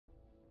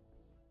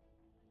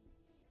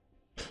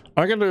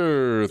I can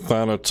do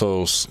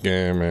Thanatos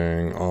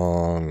Gaming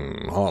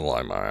on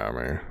Hotline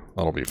Miami.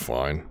 That'll be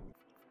fine.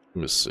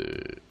 Let me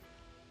see.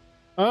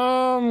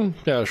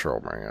 Yeah, sure, I'll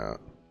bring it.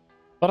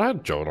 But I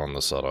had Jode on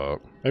the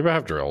setup. Maybe I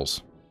have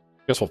drills.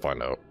 Guess we'll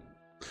find out.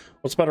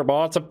 What's better,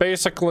 bots?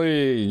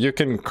 Basically, you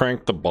can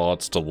crank the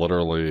bots to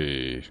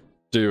literally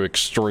do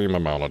extreme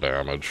amount of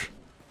damage.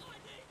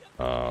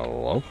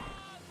 Hello?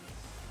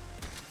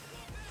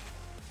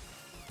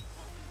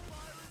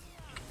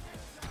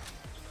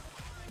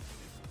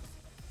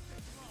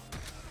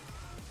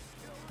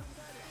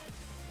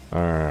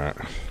 Alright.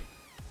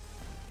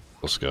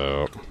 Let's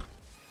go.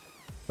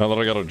 Now that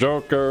I got a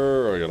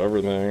Joker, I got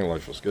everything,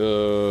 life is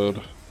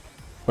good.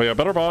 But yeah,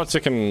 better bots,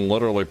 you can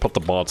literally put the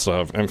bots to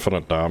have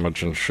infinite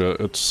damage and shit.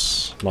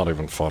 It's not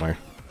even funny.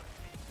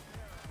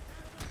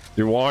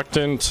 You walked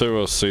into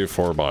a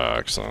C4 by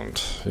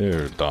accident.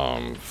 You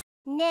dumb.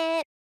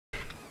 Nah.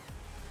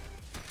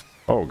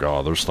 Oh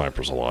god, there's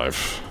snipers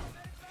alive.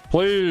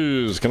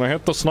 Please, can I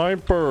hit the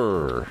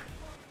sniper?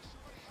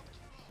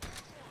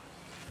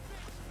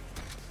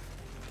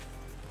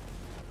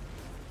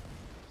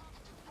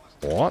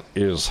 What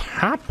is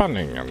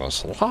happening in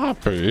this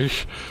lobby?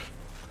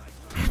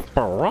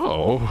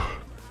 Bro.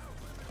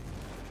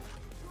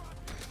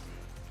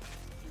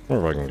 Where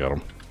if I can get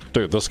him?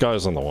 Dude, this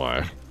guy's in the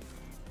way.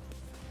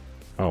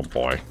 Oh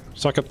boy.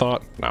 Second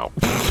thought? No.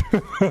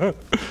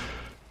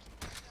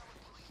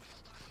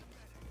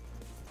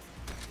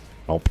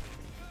 Nope.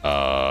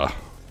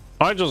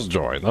 I just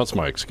joined. That's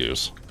my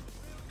excuse.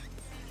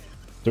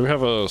 Do we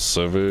have a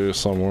civvy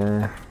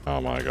somewhere?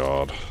 Oh my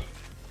god.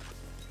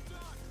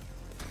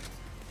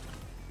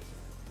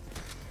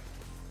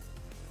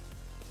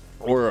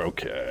 We're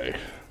okay.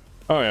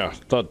 Oh yeah,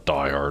 that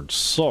diehard's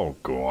so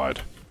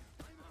good.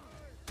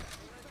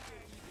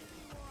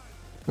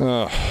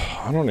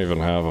 I don't even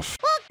have a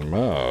f***ing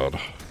med.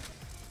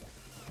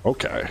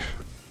 Okay.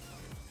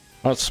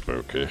 That's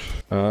spooky.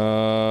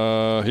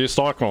 He's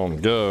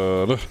Stockholm.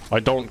 Good. I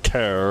don't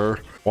care.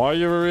 Why are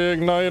you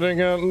reigniting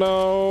it?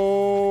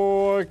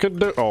 No, I could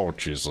do— oh,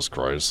 Jesus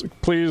Christ.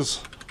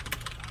 Please.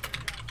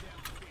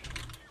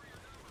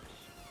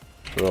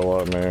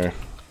 Drill at me.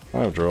 I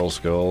have drill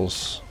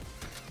skills.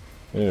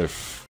 You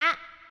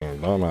f***ing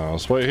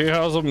dumbass. Wait, he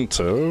has them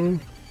too?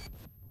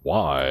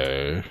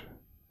 Why?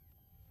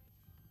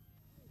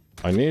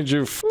 I need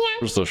you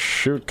f***ers to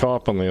shoot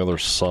cop on the other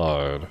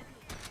side.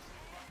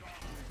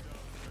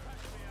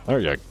 There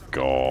you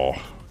go.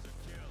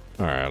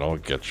 Alright, I'll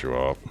get you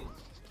up.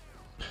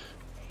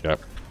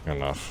 Yep,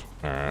 enough.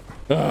 Alright.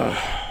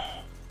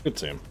 Good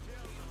team.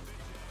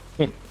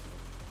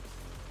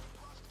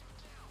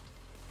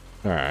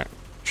 Alright.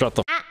 Shut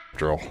the f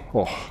drill.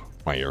 Oh,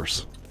 my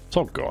ears.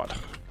 So good.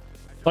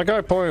 That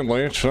guy playing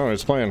Leech, no,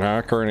 he's playing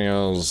Hacker and he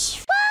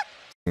has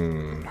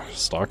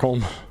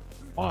Stockholm?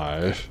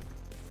 Why?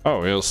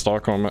 Oh, he has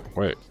Stockholm.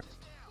 Wait.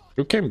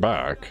 Who came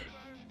back?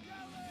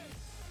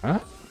 Huh?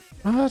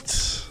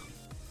 What?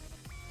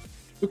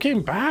 Who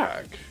came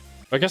back?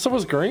 I guess it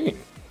was green.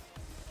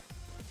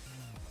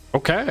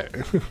 Okay.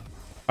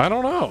 I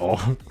don't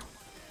know.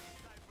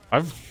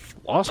 I've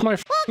lost my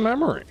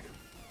memory.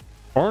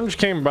 Orange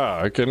came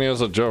back and he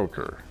has a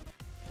Joker.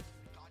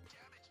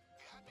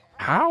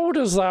 How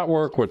does that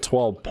work with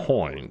 12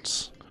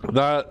 points?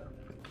 That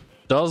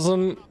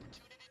doesn't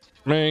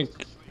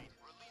make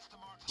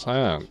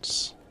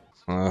sense.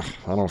 I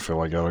don't feel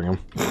like getting him.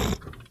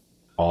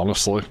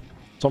 Honestly.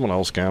 Someone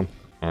else can.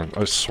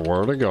 I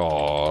swear to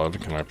God,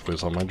 can I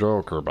please have my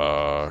Joker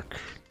back?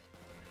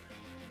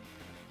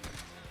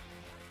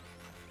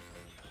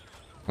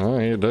 Oh,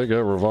 he did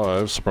get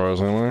revived,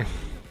 surprisingly.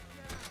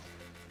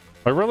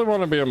 I really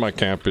want to be in my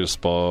campy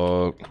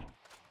spot,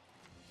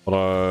 but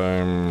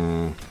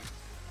I'm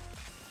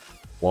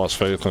lost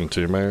faith in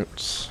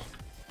teammates.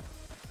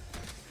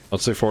 That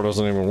C4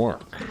 doesn't even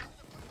work.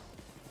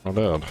 I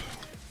did.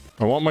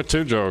 I want my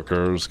two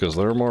Jokers because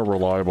they're more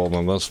reliable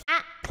than this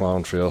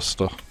clown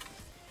fiesta.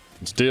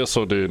 It's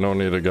DSOD, no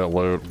need to get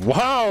loot.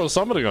 Wow,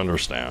 somebody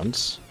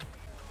understands.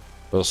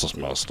 This is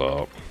messed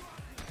up.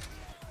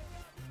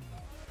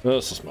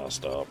 This is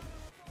messed up.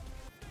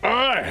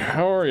 Alright,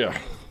 how are you?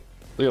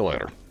 See you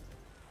later.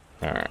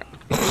 Alright.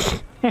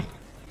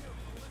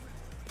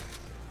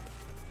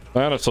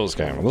 Thanatos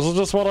game. This is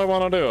just what I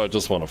want to do. I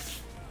just want to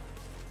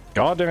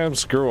goddamn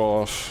screw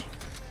off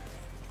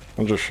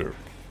and just shoot.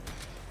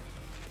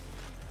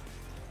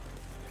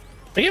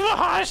 Leave a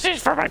hostage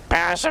for my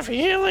passive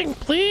healing,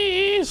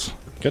 please.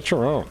 Get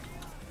your own.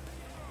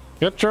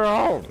 Get your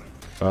own.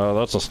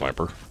 That's a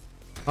sniper.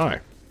 Hi.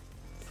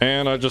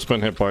 And I just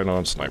been hit by a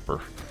non-sniper.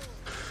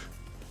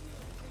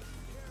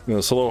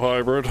 Yes, hello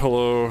hybrid.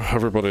 Hello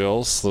everybody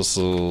else. This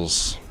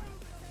is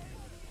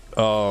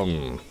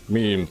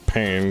me in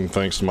pain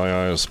thanks to my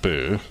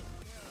ISP.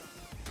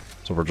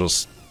 So we're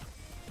just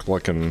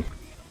clicking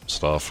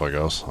stuff, I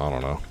guess. I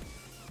don't know.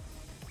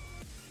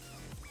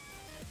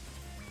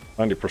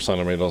 90%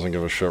 of me doesn't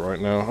give a shit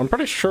right now. I'm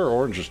pretty sure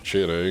Orange is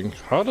cheating.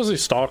 How does he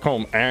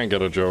Stockholm and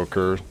get a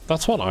Joker?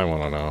 That's what I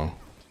want to know.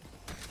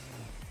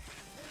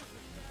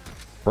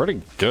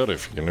 Pretty good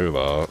if you can do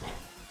that.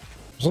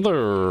 Isn't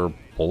there a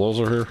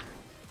bulldozer here?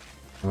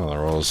 Oh,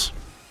 there was.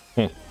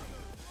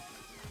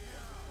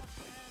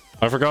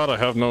 I forgot I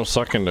have no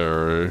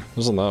secondary.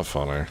 Isn't that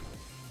funny?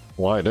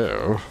 Well, I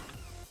do.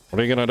 What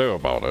are you gonna do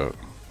about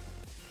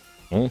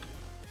it?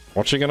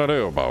 What you gonna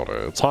do about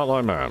it? It's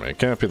Hotline Miami. It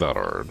can't be that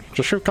hard.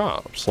 Just shoot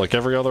cops, like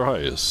every other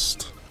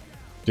heist.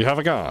 Do you have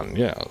a gun?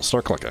 Yeah,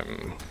 start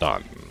clicking.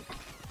 Done.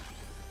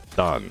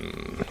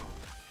 Done.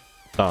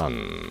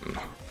 Done.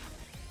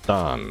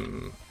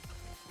 Done.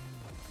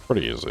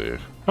 Pretty easy.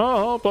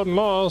 Oh, button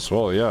lost.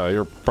 Well, yeah,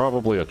 you're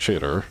probably a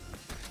cheater.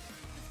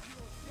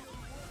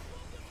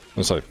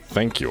 As I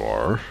think you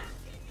are.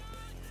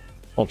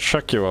 I'll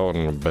check you out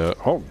in a bit.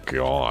 Oh,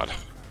 God.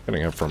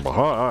 Getting hit from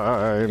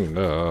behind.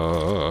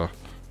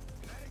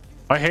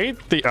 I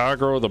hate the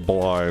aggro of the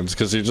blinds,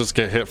 because you just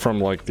get hit from,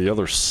 like, the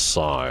other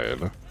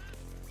side.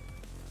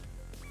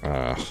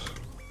 Are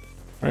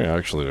you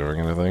actually doing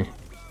anything?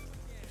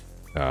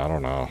 Yeah, I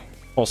don't know.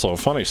 Also, a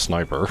funny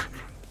sniper.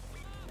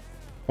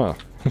 Huh.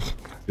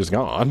 He's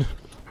gone.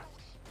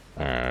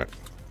 Alright.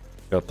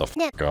 Get the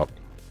fuck up.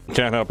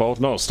 Can't have both?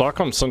 No,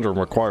 Stockholm Syndrome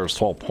requires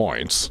 12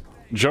 points.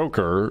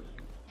 Joker...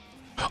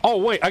 Oh,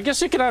 wait, I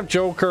guess you can have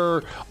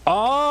Joker...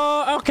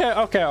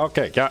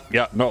 okay.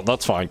 Yeah, no,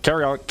 that's fine.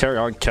 Carry on.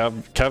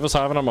 Kev is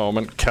having a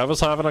moment. Kev is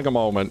having a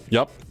moment.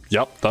 Yep,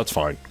 that's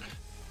fine.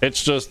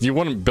 It's just, you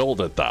wouldn't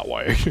build it that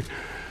way.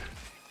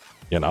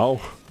 You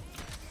know?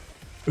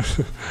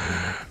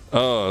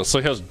 So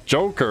he has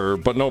Joker,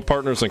 but no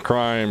partners in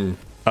crime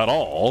at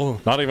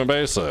all. Not even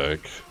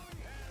basic.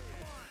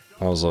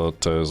 How's a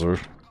taser?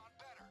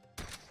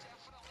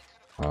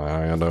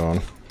 How you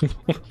doing?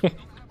 I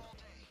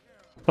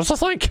was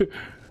just like,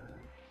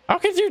 how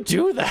could you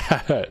do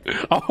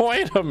that? Oh,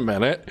 wait a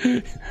minute.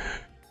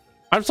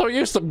 I'm so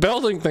used to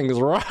building things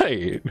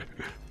right.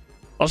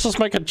 Let's just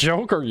make a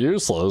Joker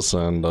useless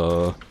and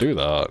do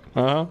that.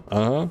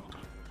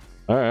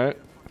 Alright.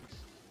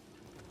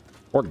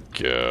 We're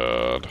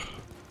good.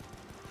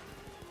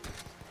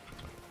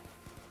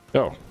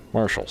 Yo,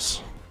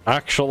 marshals.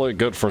 Actually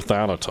good for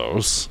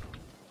Thanatos.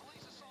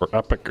 For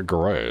epic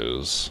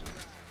grays.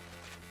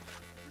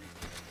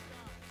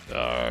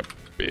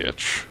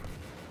 Bitch.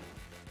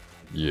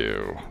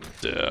 You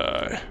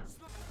die.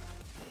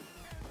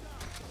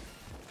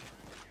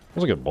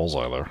 That's a good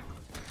bullseye there.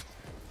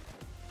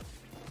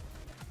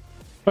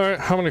 Alright,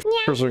 how many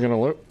f***ers are gonna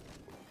loot?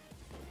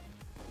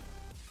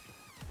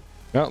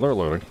 Yeah, they're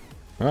looting.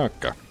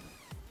 Okay.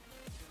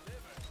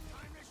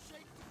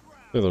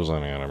 See if there's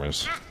any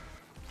enemies.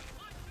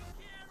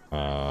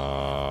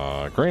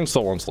 Green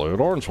still wants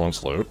loot. Orange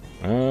wants loot.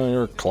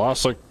 Your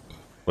classic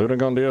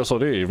looting on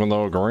DSOD, even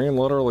though green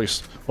literally...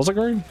 Was it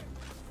green?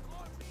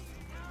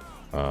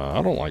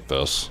 I don't like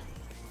this.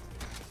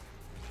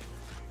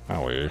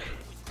 Owie.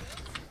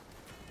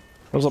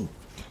 There's a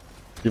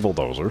evil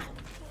dozer.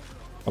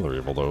 Another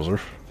evil dozer.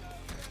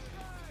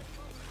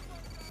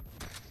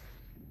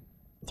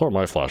 Throw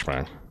my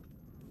flashbang.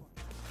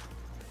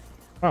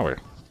 Owie.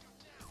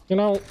 You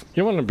know,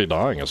 you wouldn't be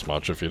dying as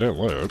much if you didn't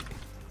loot.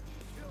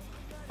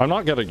 I'm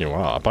not getting you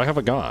up. I have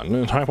a gun,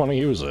 and I want to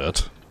use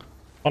it.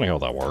 Funny how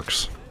that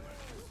works.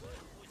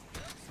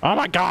 Oh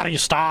my god, he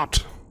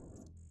stopped!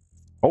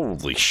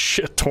 Holy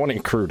shit, 20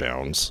 crew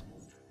downs.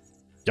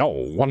 Yo,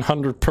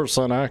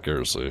 100%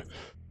 accuracy.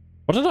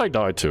 What did I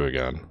die to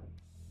again?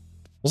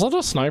 Was that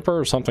a sniper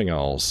or something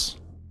else?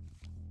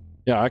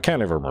 Yeah, I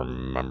can't even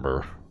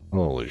remember.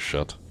 Holy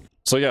shit.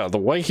 So yeah, the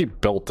way he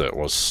built it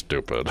was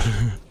stupid.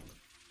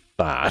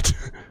 That.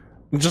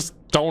 Just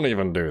don't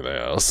even do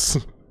this.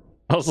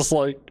 I was just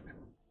like,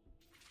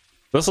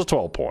 this is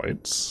 12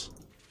 points.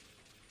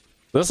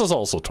 This is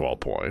also 12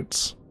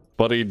 points.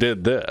 But he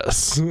did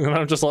this. And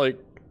I'm just like,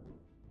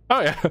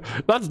 oh yeah,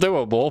 that's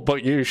doable,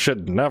 but you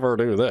should never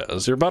do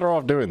this. You're better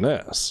off doing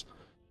this.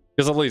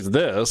 Because at least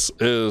this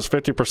is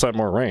 50%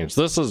 more range.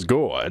 This is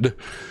good.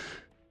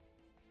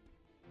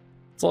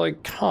 It's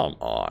like, come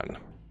on.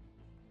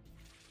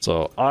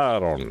 So, I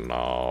don't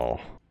know.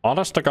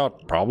 Honest to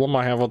God, problem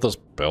I have with this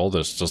build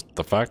is just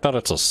the fact that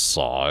it's a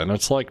saw. And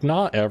it's like,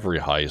 not every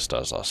heist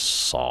has a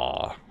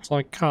saw. It's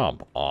like, come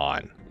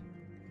on.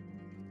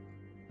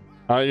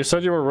 You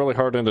said you were really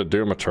hard into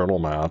Doom Eternal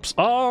maps.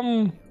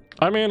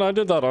 I mean, I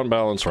did that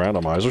unbalanced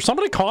randomizer.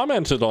 Somebody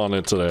commented on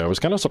it today. I was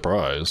kind of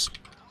surprised.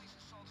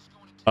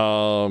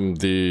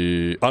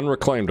 The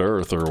Unreclaimed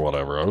Earth or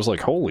whatever. I was like,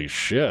 holy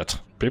shit.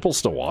 People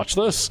still watch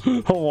this?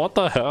 What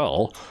the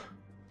hell?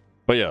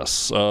 But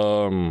yes,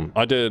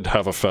 I did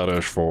have a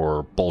fetish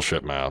for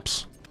bullshit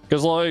maps.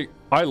 Because, like,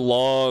 I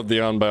love the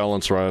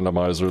unbalanced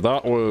randomizer.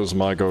 That was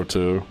my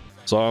go-to.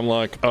 So I'm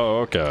like, oh,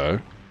 okay.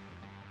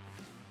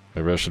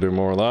 Maybe I should do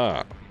more of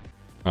that.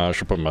 I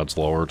should put meds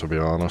lower, to be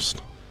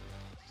honest.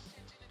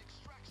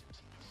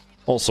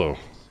 Also,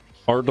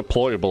 our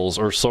deployables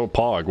are so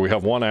pog. We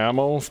have 1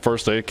 ammo,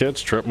 first aid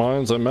kits, trip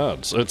mines, and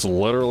meds. It's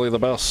literally the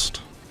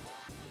best.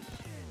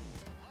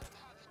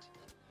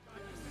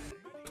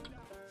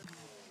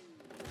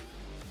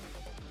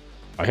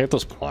 I hate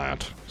this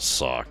plant.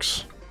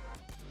 Sucks.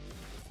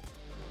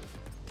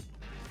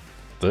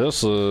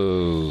 This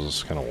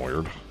is kind of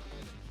weird.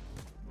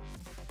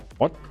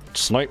 What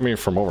sniped me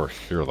from over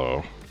here,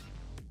 though?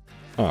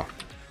 Huh.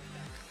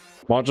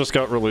 Mod just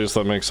got released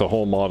that makes a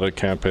whole modded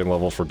campaign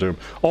level for Doom.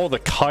 Oh, the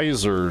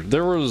Kaiser.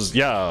 There was,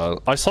 yeah,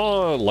 I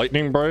saw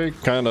Lightning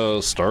Break kind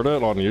of start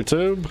it on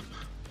YouTube.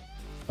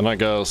 And I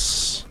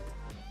guess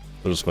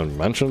there's been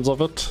mentions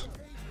of it.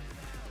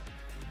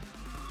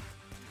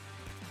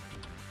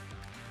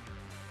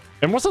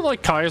 And wasn't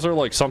like Kaiser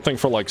like something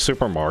for like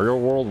Super Mario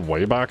World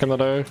way back in the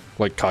day?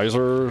 Like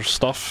Kaiser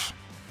stuff?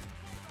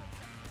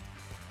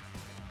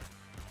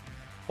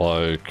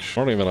 Like, I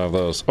don't even have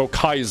those. Oh,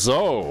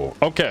 Kaizo!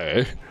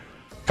 Okay.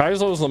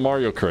 Kaizo's the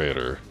Mario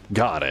creator.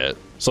 Got it.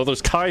 So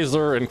there's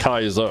Kaiser and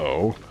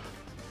Kaizo.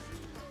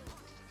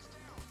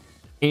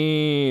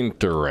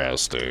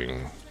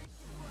 Interesting.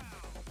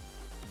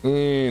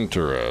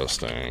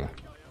 Interesting.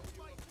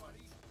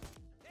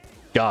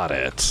 Got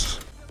it.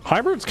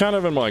 Hybrid's kind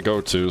of in my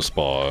go-to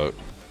spot,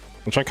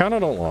 which I kind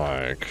of don't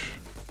like.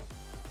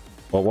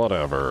 But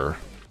whatever.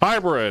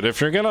 Hybrid,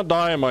 if you're gonna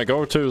die in my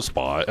go-to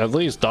spot, at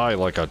least die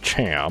like a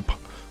champ.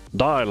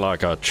 Die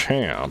like a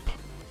champ.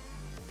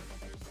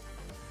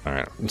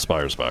 Alright,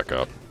 Inspire's back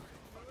up.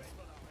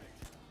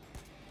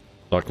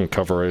 Duck and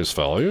cover A's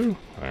value.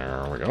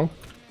 There we go.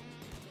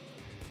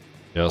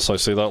 Yes, I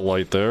see that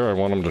light there. I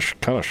want him to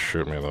kind of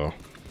shoot me, though.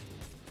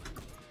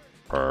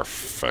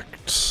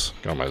 Perfect.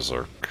 Got my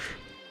Zerk.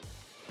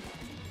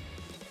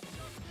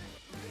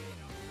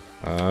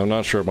 I'm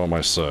not sure about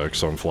my 6,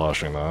 so I'm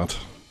flashing that.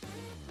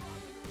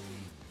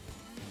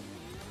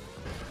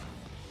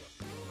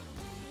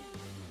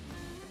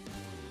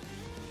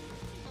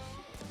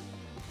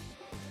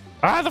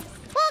 Ah, the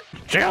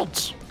fuck!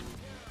 Shields!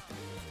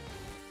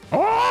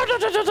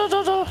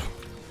 Oh,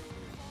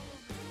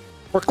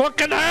 we're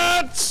clicking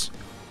heads!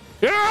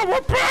 Yeah, we're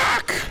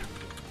back!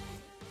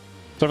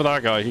 Except for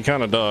that guy, he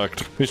kind of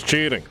ducked. He's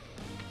cheating.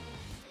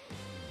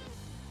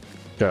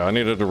 Okay, I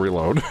needed to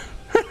reload.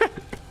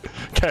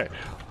 Okay,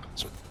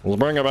 let's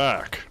bring it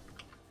back.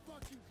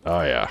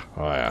 Oh yeah,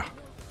 oh yeah.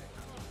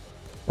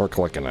 We're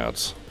clicking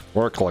ads.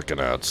 We're clicking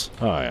ads.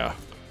 Oh yeah.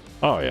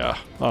 Oh yeah.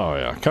 Oh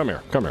yeah. Come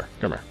here, come here,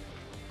 come here.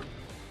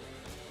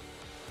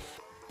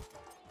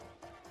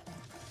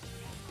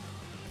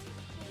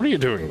 What are you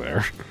doing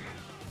there?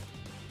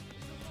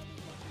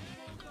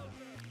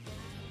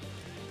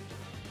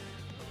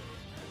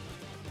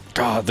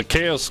 God, the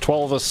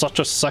KS-12 is such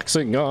a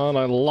sexy gun.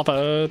 I love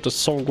it. It's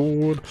so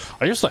good.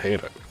 I used to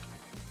hate it.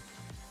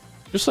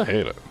 Used to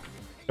hate it.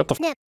 Get the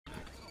f.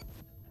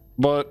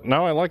 But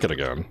now I like it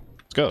again.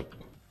 It's good.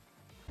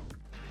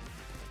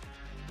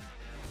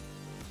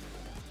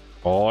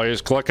 Oh,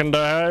 he's clicking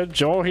the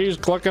heads. Oh, he's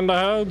clicking the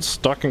heads.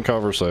 Duck and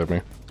cover, save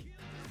me.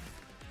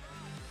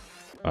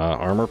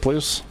 Armor,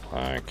 please.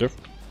 Thank you.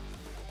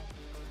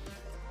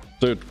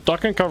 Dude,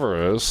 duck and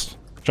cover is.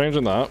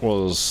 Changing that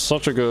was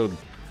such a good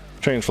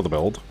change for the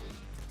build.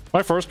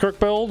 My first Kirk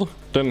build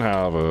didn't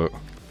have it.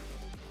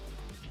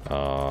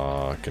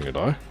 Can you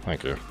die?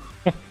 Thank you.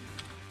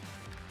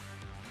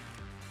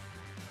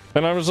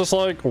 And I was just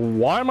like,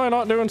 why am I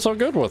not doing so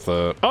good with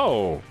it?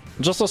 Oh,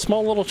 just a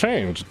small little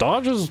change.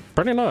 Dodge is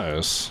pretty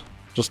nice.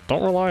 Just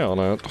don't rely on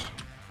it.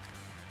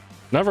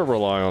 Never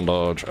rely on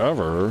dodge,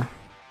 ever.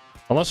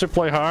 Unless you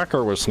play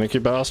hacker with sneaky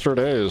bastard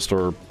aced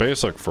or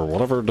basic for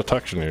whatever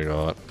detection you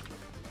got.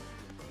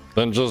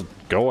 Then just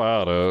go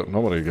at it.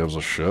 Nobody gives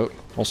a shit.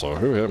 Also,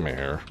 who hit me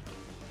here?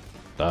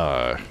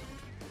 Die.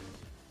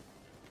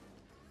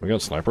 We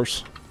got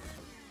snipers?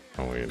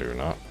 No, we do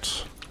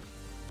not.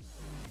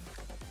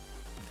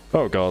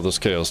 Oh god, this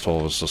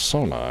KS-12 is just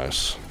so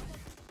nice.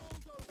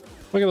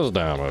 Look at this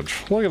damage.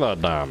 Look at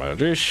that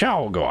damage. It's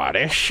so good.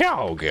 It's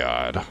so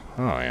good. Oh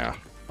yeah.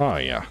 Oh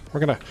yeah. We're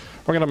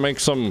gonna make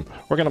some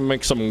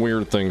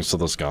weird things to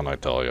this gun, I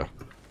tell you.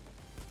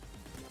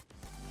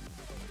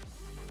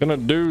 Gonna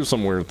do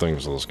some weird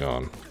things to this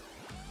gun.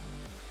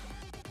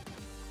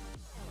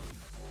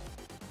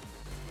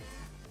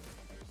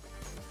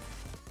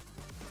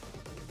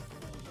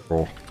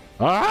 Cool.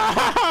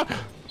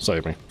 Ah!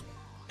 Save me.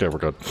 Okay, we're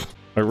good.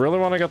 I really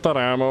want to get that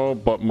ammo,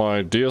 but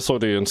my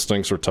DSOD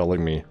instincts are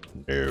telling me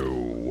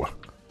no.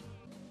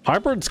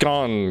 Hybrid's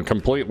gone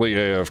completely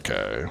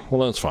AFK.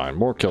 Well, that's fine.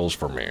 More kills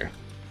for me.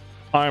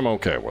 I'm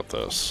okay with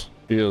this.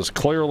 He is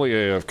clearly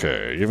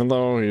AFK. Even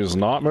though he's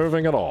not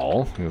moving at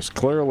all, he's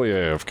clearly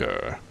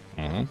AFK.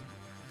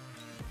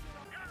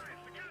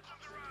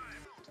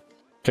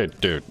 Okay,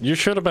 dude, you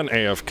should have been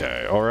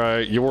AFK,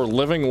 alright? You were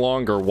living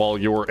longer while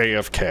you were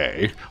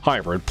AFK.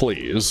 Hybrid,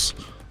 please.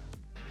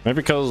 Maybe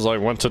because I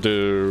went to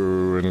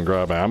do and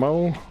grab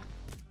ammo?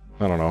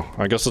 I don't know.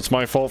 I guess it's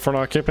my fault for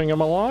not keeping him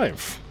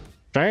alive.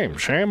 Shame.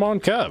 Shame on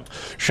Kev.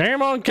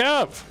 Shame on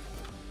Kev!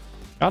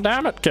 God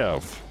damn it,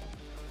 Kev.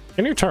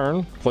 Can you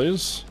turn,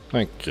 please?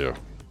 Thank you.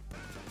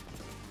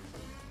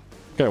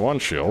 Okay, one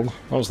shield.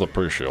 That was the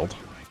pre-shield.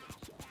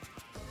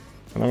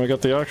 And then we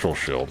got the actual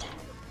shield.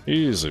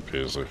 Easy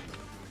peasy.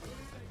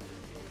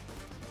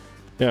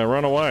 Yeah,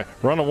 run away.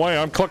 Run away,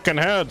 I'm clicking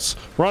heads.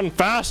 Run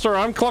faster,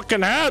 I'm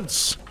clicking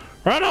heads.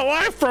 Run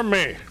away from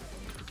me!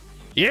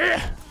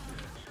 Yeah!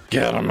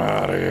 Get him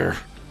out of here.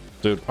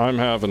 Dude, I'm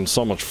having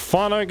so much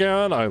fun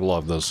again. I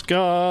love this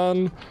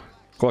gun.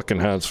 Clicking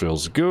heads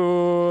feels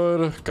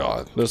good.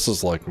 God, this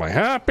is like my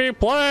happy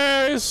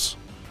place.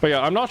 But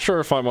yeah, I'm not sure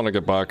if I want to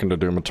get back into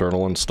Doom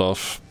Eternal and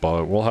stuff,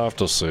 but we'll have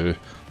to see.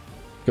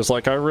 Because,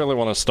 like, I really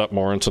want to step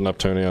more into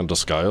Neptunia and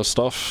Disgaea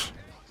stuff.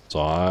 So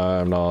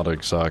I'm not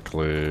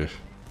exactly...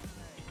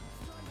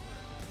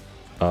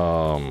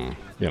 you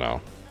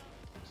know...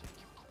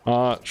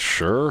 not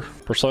sure,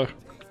 per se.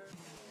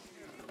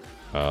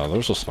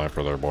 There's a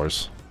sniper there,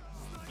 boys.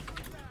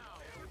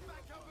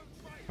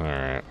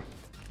 Alright.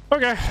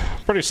 Okay,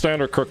 pretty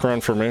standard quick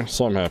run for me,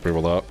 so I'm happy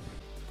with that.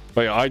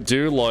 But yeah, I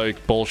do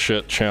like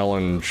bullshit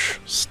challenge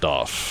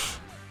stuff.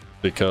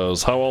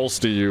 Because how else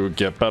do you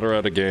get better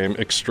at a game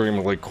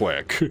extremely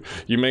quick?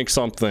 You make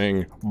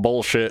something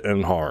bullshit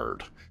and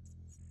hard.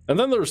 And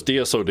then there's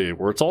DSOD,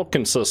 where it's all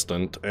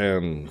consistent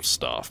and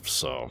stuff,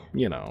 so,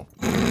 you know.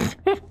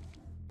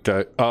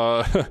 Okay,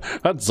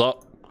 heads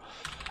up.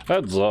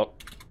 Heads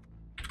up.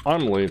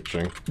 I'm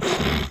leeching.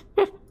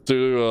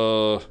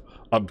 Do,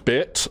 a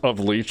bit of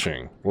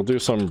leeching. We'll do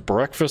some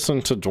breakfast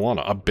in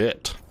Tijuana. A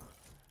bit.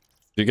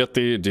 Do you get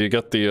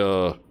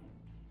the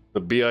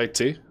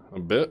BIT? A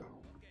bit?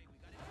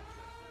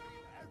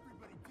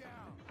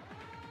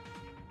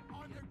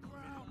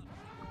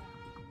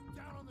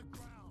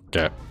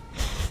 Okay.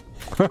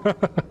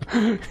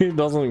 He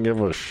doesn't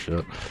give a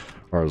shit.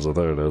 Or is it?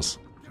 There it is.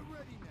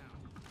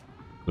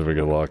 Did we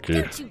get lucky?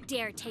 Don't you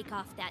dare take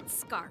off that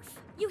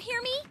scarf. You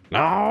hear me?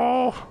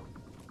 No!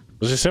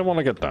 Does he still want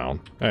to get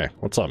down? Hey,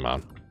 what's up,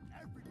 man?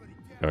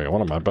 Oh, you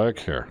want my bag?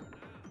 Here.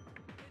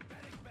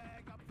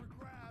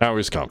 Now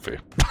he's comfy.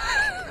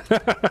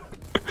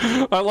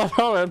 I love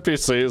how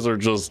NPCs are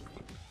just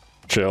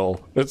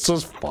chill. It's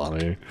just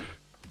funny.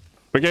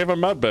 We gave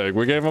him med bag.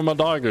 We gave him a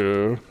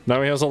doggo.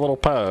 Now he has a little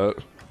pet.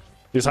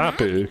 He's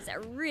happy. These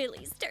are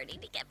really starting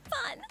to get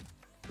fun.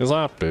 He's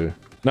happy.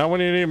 Now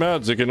when you need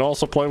meds, you can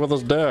also play with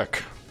his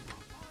dick.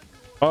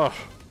 Oh,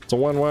 it's a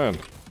win-win.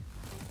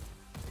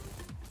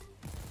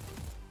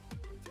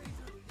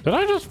 Did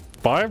I just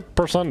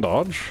 5%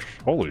 dodge?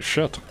 Holy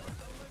shit.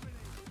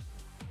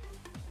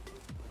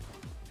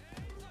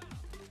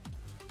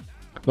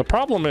 The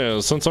problem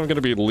is, since I'm going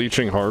to be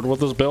leeching hard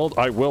with this build,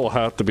 I will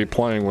have to be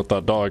playing with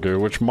that doggo,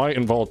 which might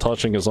involve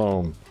touching his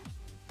own.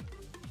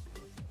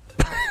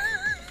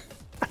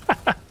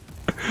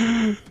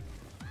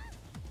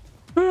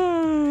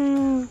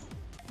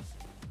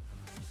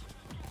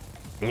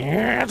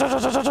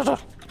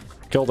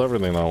 Killed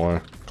everything that way,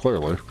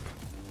 clearly.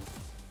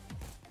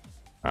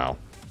 Ow.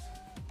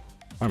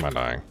 Why am I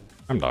dying?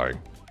 I'm dying.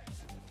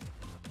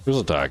 Who's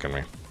attacking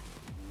me?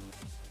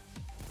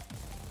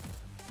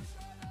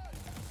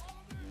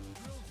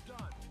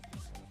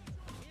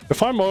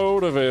 If I'm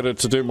motivated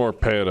to do more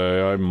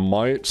payday, I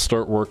might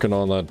start working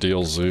on that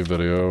DLZ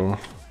video.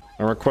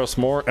 I request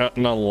more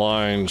Etna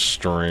line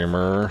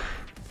streamer.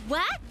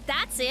 What?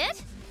 That's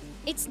it?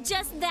 It's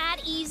just that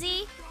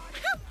easy?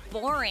 How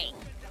boring.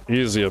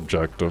 Easy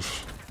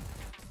objective.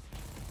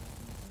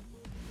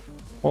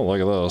 Oh, look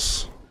at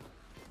this.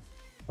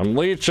 I'm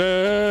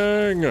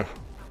leeching!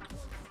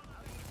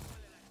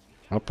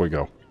 Up we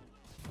go.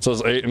 It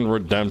says 8 in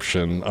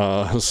redemption.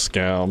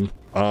 Scam.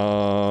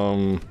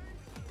 All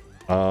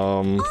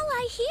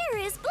I hear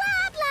is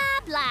blah,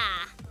 blah,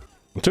 blah.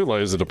 I'm too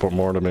lazy to put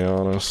more, to be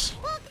honest.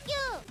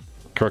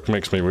 Kirk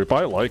makes me weep.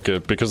 I like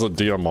it because of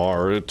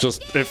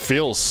DMR. It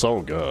feels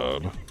so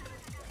good.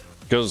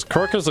 Because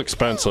Kirk is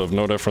expensive,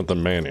 no different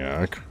than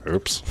Maniac.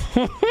 Oops.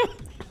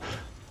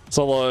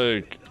 So,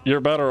 like,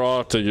 you're better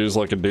off to use,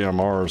 like, a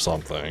DMR or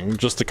something,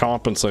 just to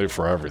compensate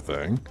for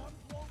everything.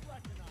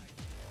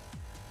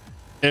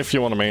 If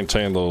you want to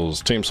maintain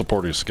those team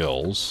supporting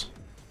skills,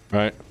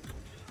 right?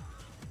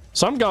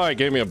 Some guy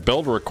gave me a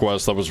build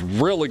request that was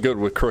really good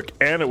with Kirk,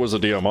 and it was a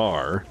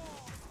DMR.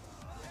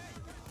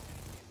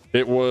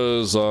 It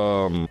was,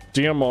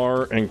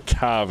 DMR and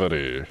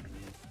Cavity.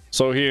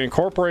 So he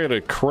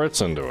incorporated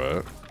crits into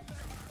it,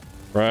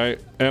 right?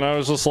 And I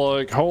was just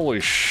like,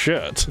 holy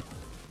shit.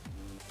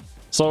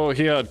 So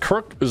he had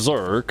Kirk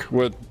Zerk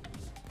with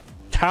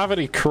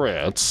Cavity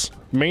crits,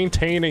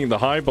 maintaining the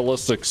high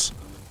ballistics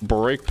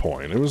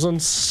breakpoint. It was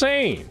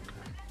insane.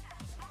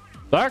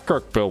 That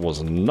Kirk build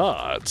was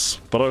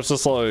nuts. But I was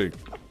just like,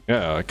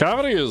 yeah,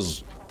 Cavity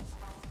is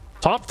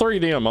top 3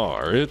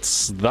 DMR.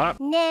 It's that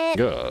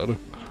good.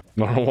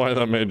 I don't know why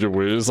that made you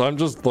wheeze. I'm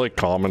just like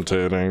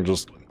commentating,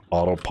 just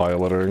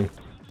autopiloting.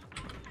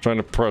 Trying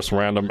to press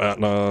random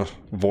Etna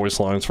voice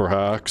lines for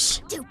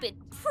hacks. Stupid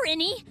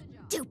Prinny.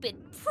 Stupid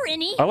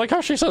Prinny. I like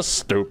how she says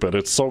stupid.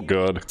 It's so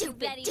good.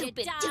 Stupid Prinny.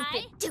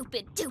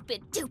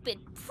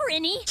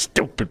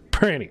 Stupid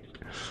Prinny.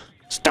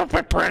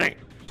 Stupid Prinny.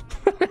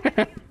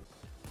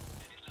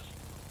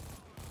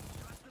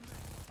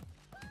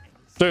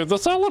 Dude,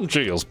 this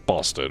LMG is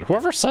busted.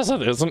 Whoever says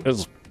it isn't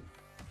is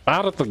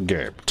bad at the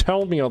game.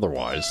 Tell me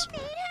otherwise.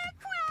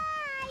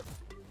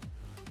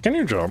 Can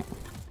you jump?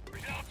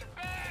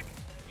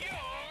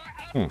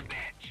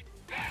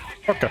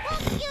 Okay.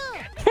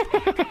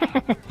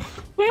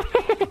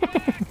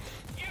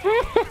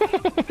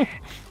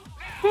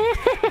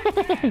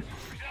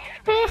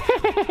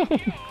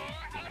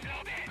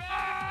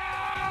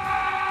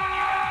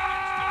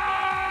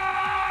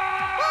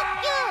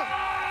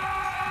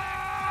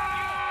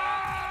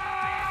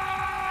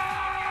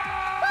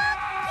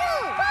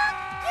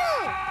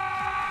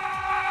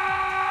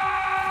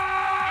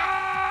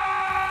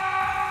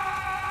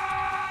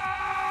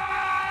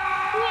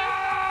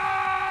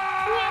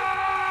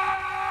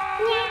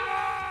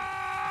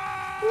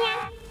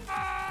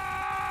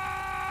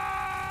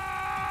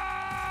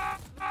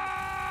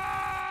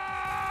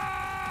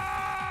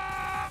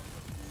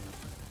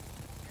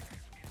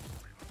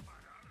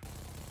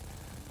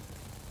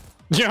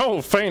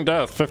 Yo, feign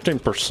death,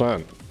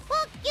 15%.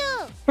 Fuck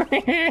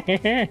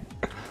you!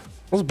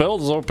 This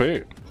build is OP.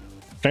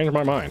 Changed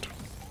my mind.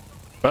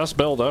 Best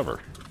build ever.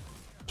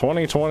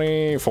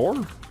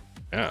 2024?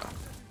 Yeah.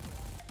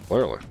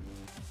 Clearly.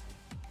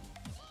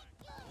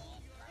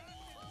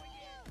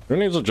 Who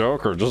needs a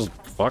Joker? Just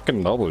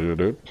fucking W,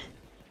 dude.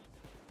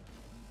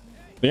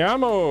 The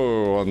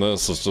ammo on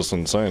this is just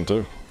insane,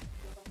 too.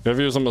 Have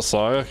you used a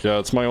Messiah? Yeah,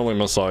 it's my only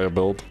Messiah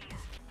build.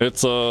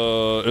 It's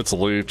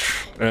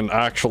Leech, and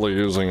actually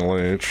using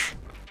Leech.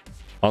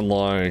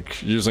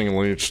 Unlike using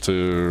Leech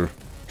to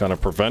kind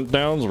of prevent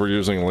downs, we're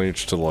using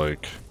Leech to,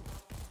 like,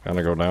 kind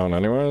of go down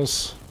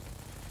anyways.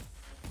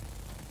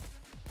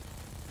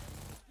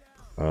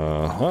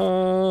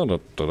 Hi,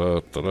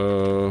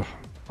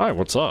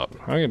 what's up?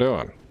 How you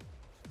doing?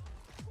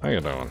 How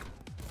you doing?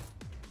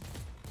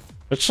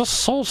 It's just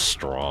so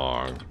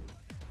strong.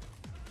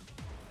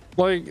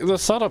 Like, the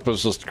setup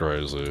is just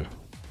crazy.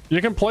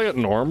 You can play it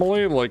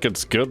normally, like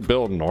it's good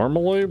build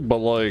normally, but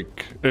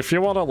like, if you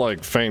want to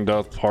like feign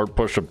death hard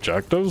push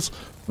objectives,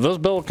 this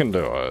build can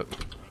do it.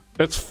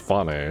 It's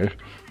funny.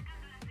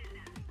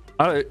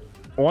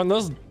 When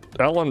this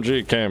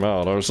LMG came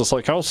out, I was just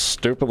like, how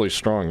stupidly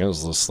strong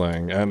is this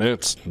thing? And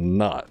it's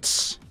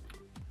nuts.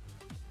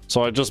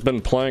 So I've just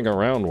been playing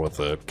around with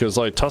it, because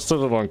I tested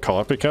it on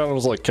Copycat and I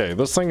was like, okay,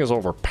 this thing is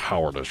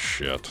overpowered as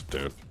shit,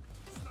 dude.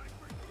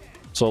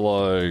 So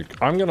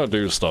like, I'm gonna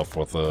do stuff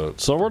with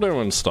it. So we're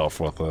doing stuff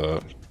with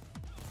it.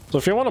 So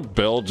if you want to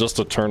build just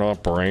to turn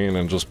off brain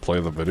and just play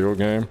the video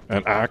game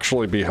and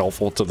actually be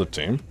helpful to the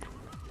team,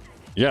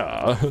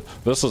 yeah,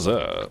 this is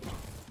it.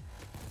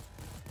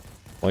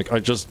 Like, I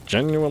just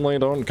genuinely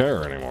don't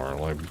care anymore.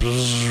 Like,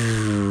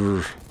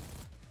 bzzz.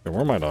 Hey,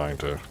 where am I dying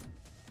to?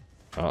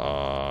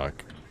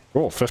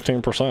 Cool,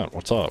 15%.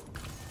 What's up?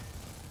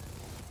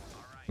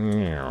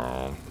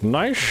 Yeah.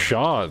 Nice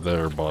shot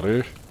there,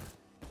 buddy.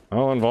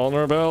 Oh,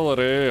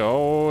 invulnerability.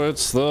 Oh,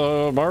 it's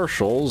the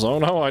marshals. Oh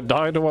no, I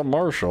died to a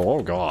marshal.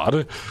 Oh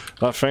god.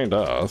 That feigned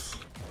death.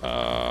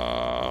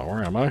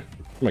 Where am I?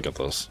 Let me get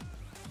this.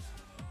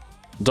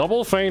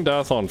 Double feign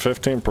death on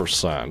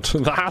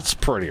 15%. That's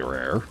pretty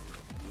rare.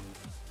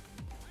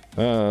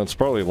 It's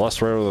probably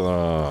less rare than,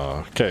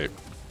 okay.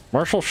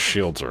 Marshal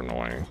shields are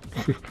annoying.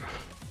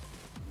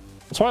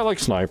 That's why I like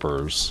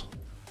snipers.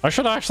 I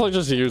should actually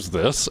just use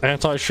this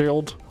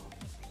anti-shield.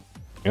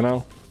 You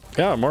know?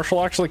 Yeah,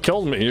 Marshall actually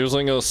killed me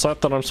using a set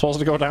that I'm supposed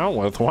to go down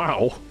with.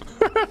 Wow.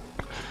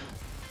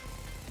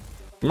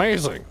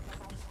 Amazing.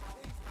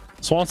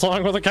 Swan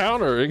song with a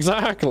counter.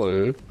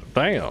 Exactly.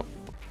 Damn.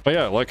 But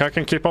yeah, like I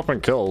can keep up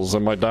in kills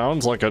and my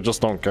downs, like I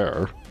just don't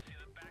care.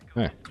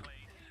 Hey.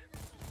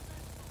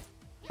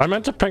 I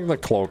meant to ping the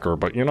cloaker,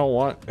 but you know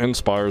what?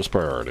 Inspires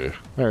priority.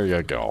 There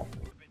you go.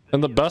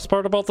 And the best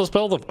part about this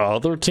build, if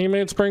other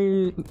teammates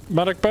bring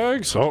medic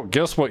bags, oh,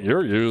 guess what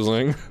you're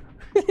using?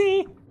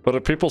 But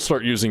if people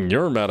start using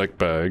your medic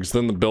bags,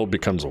 then the build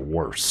becomes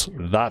worse.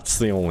 That's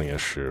the only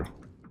issue.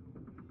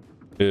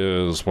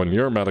 Is when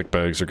your medic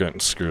bags are getting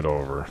screwed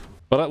over.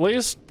 But at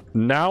least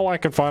now I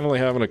can finally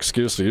have an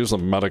excuse to use the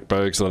medic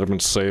bags that I've been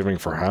saving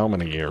for how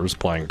many years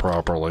playing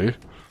properly.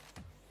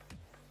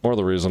 More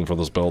the reason for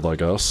this build, I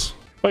guess.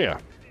 But yeah,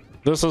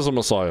 this is a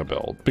Messiah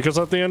build. Because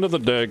at the end of the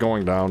day,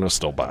 going down is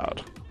still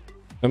bad.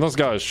 And this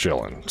guy's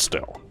chilling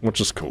still, which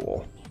is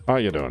cool. How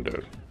you doing,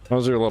 dude?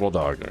 How's your little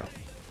dog doing?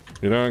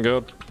 You doing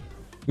good?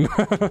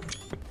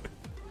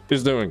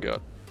 He's doing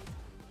good.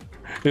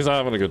 He's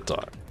having a good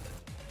time.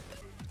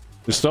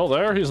 He's still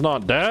there. He's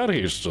not dead.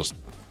 He's just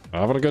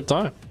having a good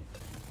time.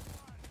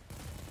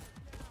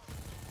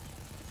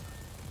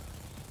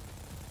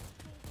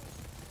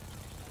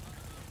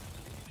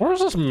 Where's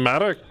this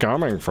medic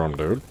coming from,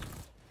 dude?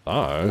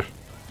 Die.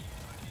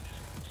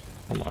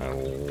 Oh my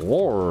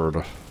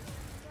lord.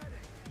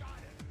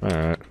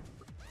 Alright.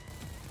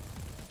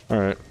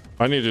 Alright.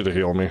 I need you to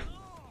heal me.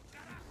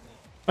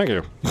 Thank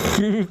you.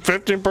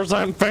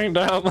 15% feigned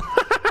out.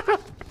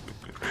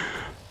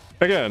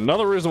 Again,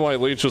 another reason why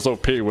Leech is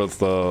OP with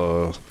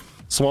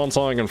Swan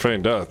Song and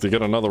Feigned Death. You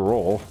get another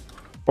roll.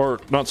 Or,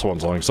 not Swan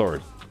Song,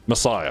 sorry.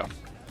 Messiah.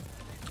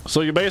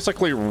 So you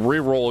basically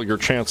re-roll your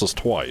chances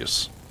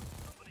twice.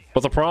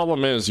 But the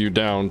problem is you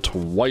down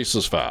twice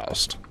as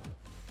fast.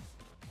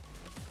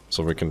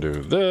 So we can do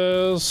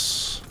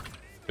this.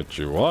 Get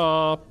you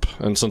up.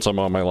 And since I'm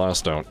on my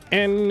last down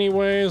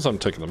anyways, I'm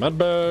taking the med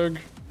bag.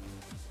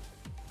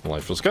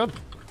 Life is good.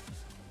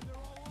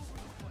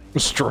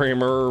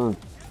 Streamer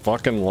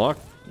fucking luck.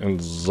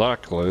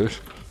 Exactly.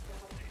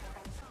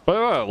 But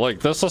yeah, like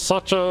this is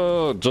such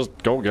a just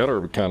go get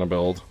her kind of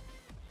build.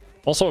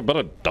 Also a bit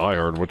of Die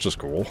Hard, which is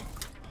cool.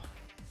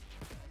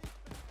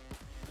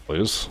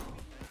 Please.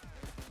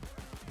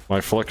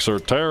 My flicks are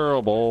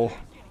terrible.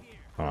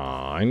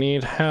 Aw, I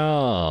need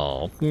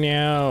help.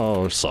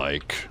 No,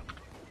 psych.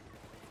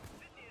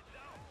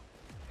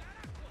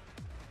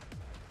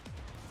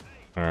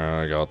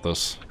 Alright, I got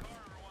this.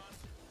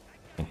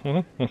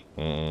 Get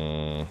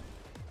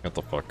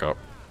the fuck up.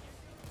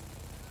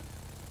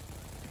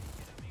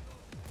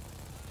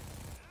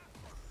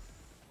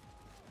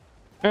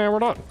 And we're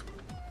done.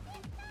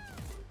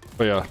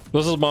 But yeah,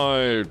 this is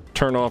my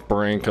turn off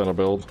brain kind of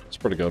build. It's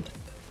pretty good.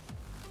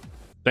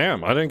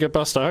 Damn, I didn't get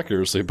best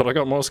accuracy, but I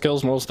got most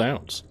kills, most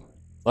downs.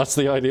 That's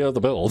the idea of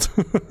the build.